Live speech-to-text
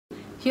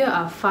Here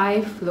are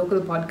 5 local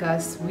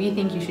podcasts we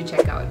think you should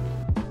check out.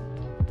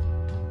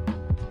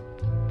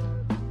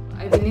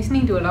 I've been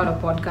listening to a lot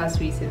of podcasts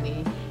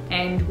recently,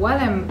 and while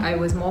I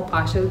was more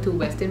partial to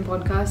Western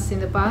podcasts in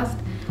the past,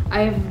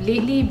 I've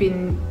lately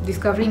been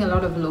discovering a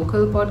lot of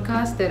local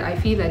podcasts that I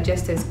feel are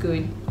just as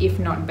good, if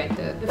not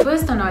better. The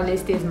first on our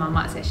list is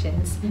Mama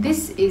Sessions.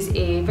 This is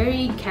a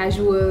very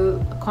casual,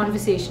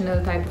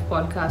 conversational type of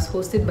podcast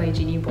hosted by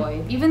Ginny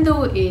Boy. Even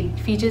though it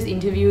features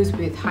interviews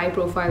with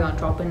high-profile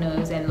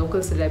entrepreneurs and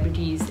local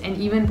celebrities and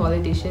even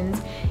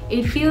politicians,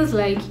 it feels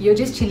like you're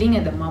just chilling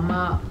at the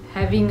mama,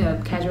 having a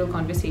casual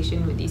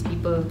conversation with these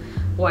people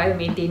while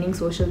maintaining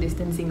social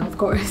distancing, of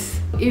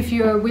course. If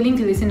you're willing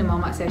to listen to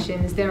Mama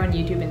Sessions, they're on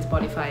YouTube and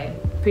Spotify.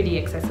 Pretty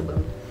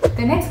accessible.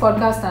 The next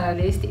podcast on our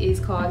list is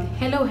called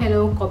Hello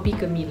Hello Kopi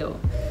Ke Milo.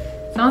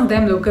 Sounds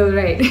damn local,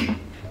 right?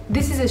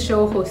 This is a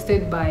show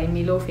hosted by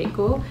Milo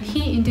Feko.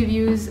 He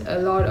interviews a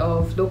lot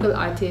of local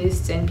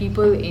artists and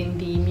people in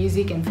the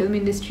music and film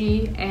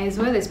industry, as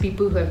well as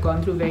people who have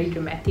gone through very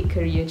dramatic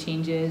career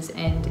changes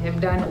and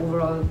have done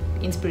overall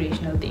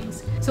inspirational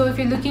things. So if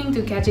you're looking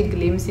to catch a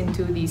glimpse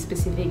into these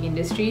specific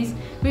industries,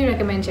 we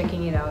recommend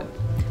checking it out.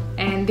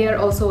 And they are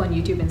also on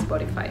YouTube and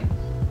Spotify.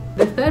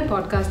 The third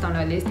podcast on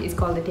our list is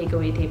called The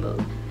Takeaway Table.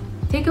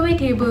 Takeaway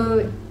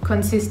Table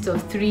consists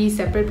of 3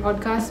 separate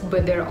podcasts,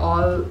 but they're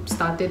all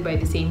started by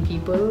the same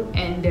people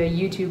and they're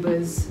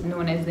YouTubers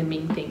known as the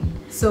Ming Thing.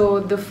 So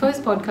the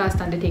first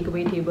podcast on the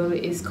Takeaway Table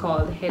is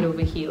called Head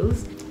Over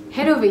Heels.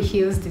 Head Over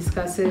Heels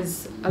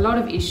discusses a lot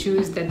of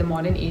issues that the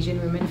modern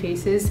Asian woman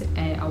faces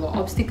and our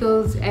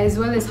obstacles, as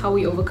well as how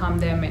we overcome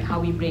them and how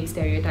we break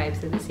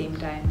stereotypes at the same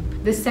time.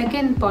 The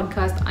second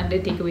podcast under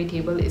Takeaway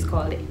Table is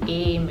called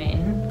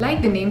Amen.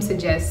 Like the name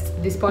suggests,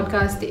 this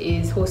podcast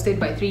is hosted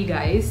by 3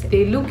 guys.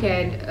 They look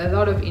at a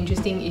lot of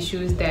interesting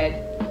issues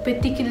that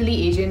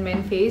particularly Asian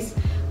men face,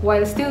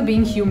 while still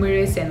being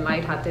humorous and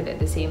lighthearted at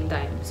the same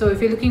time. So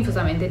if you're looking for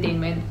some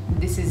entertainment,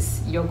 this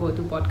is your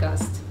go-to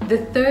podcast.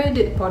 The third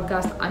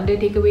podcast under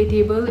Takeaway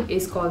Table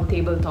is called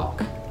Table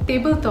Talk.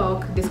 Table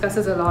Talk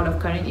discusses a lot of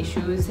current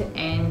issues,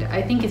 and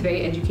I think it's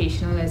very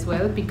educational as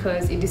well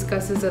because it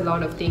discusses a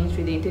lot of things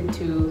related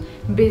to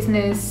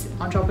business,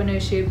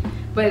 entrepreneurship,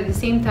 but at the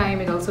same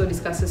time it also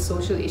discusses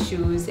social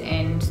issues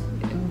and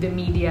the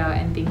media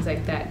and things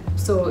like that.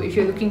 So if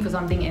you're looking for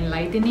something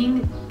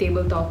enlightening,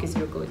 Table Talk is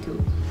your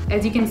go-to.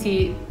 As you can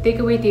see,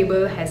 Takeaway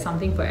Table has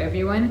something for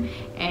everyone,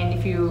 and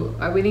if you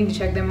are willing to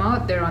check them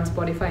out, they're on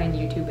Spotify and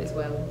YouTube as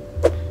well.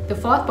 The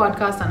fourth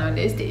podcast on our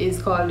list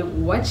is called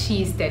What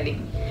She's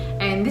Telling.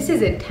 And this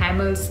is a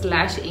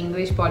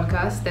Tamil/English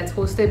podcast that's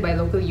hosted by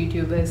local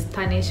YouTubers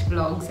Tanish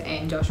Vlogs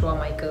and Joshua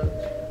Michael.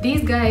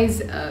 These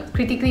guys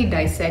critically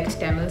dissect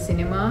Tamil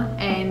cinema,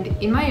 and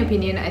in my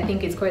opinion, I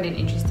think it's quite an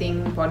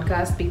interesting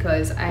podcast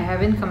because I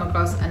haven't come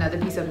across another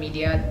piece of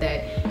media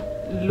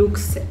that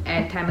looks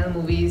at Tamil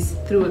movies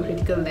through a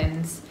critical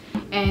lens.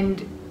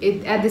 And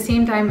at the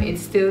same time,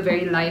 it's still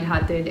very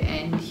light-hearted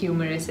and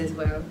humorous as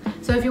well.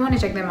 So if you want to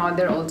check them out,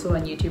 they're also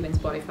on YouTube and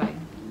Spotify.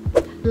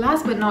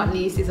 Last but not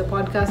least is a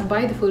podcast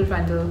by the Full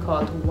Frontal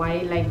called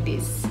Why Like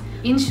This.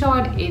 In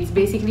short, it's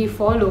basically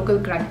 4 local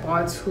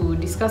crackpots who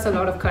discuss a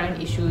lot of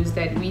current issues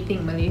that we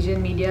think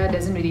Malaysian media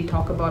doesn't really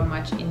talk about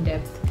much in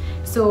depth.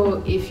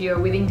 So if you're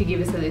willing to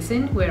give us a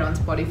listen, we're on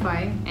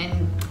Spotify,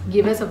 and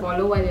give us a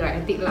follow while you're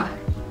at it lah.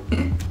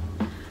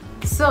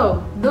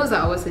 So those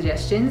are our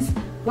suggestions.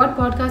 What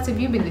podcasts have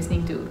you been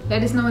listening to?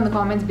 Let us know in the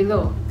comments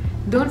below.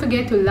 Don't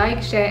forget to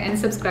like, share and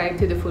subscribe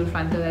to the Full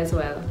Frontal as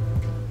well.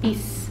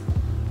 Peace.